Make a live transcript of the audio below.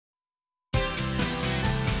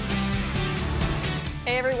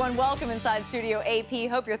Hey everyone, welcome inside Studio AP.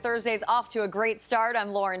 Hope your Thursday's off to a great start.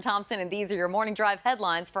 I'm Lauren Thompson, and these are your Morning Drive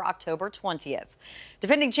headlines for October 20th.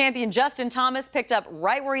 Defending champion Justin Thomas picked up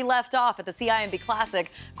right where he left off at the CIMB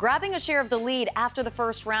Classic, grabbing a share of the lead after the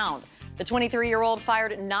first round. The 23-year-old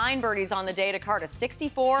fired 9 birdies on the day to cart a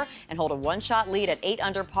 64 and hold a one-shot lead at 8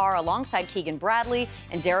 under par alongside Keegan Bradley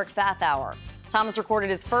and Derek Fathauer. Thomas recorded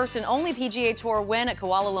his first and only PGA Tour win at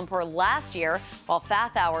Kuala Lumpur last year, while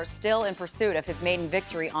Fathauer still in pursuit of his maiden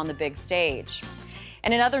victory on the big stage.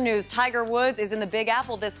 And in other news, Tiger Woods is in the Big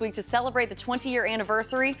Apple this week to celebrate the 20-year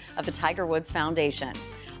anniversary of the Tiger Woods Foundation.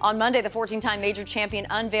 On Monday, the 14-time major champion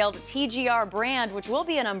unveiled TGR brand, which will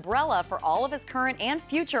be an umbrella for all of his current and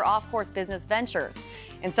future off-course business ventures.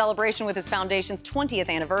 In celebration with his foundation's 20th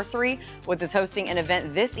anniversary, Woods is hosting an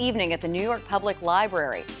event this evening at the New York Public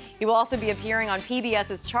Library. He will also be appearing on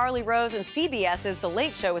PBS's Charlie Rose and CBS's The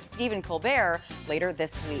Late Show with Stephen Colbert later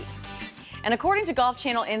this week. And according to Golf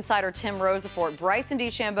Channel insider Tim Rosefort, Bryson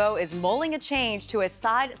DeChambeau is mulling a change to his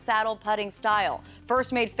side saddle putting style,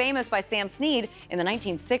 first made famous by Sam Snead in the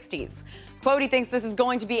 1960s. Quote, he thinks this is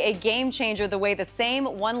going to be a game changer the way the same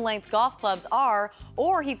one-length golf clubs are,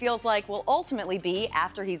 or he feels like will ultimately be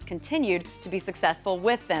after he's continued to be successful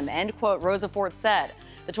with them, end quote, Rosefort said.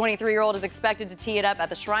 The 23-year-old is expected to tee it up at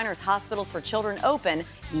the Shriners Hospitals for Children Open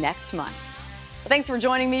next month. Well, thanks for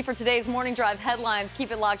joining me for today's Morning Drive headlines. Keep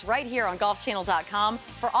it locked right here on golfchannel.com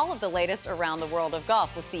for all of the latest around the world of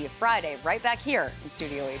golf. We'll see you Friday right back here in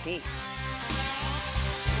Studio AP.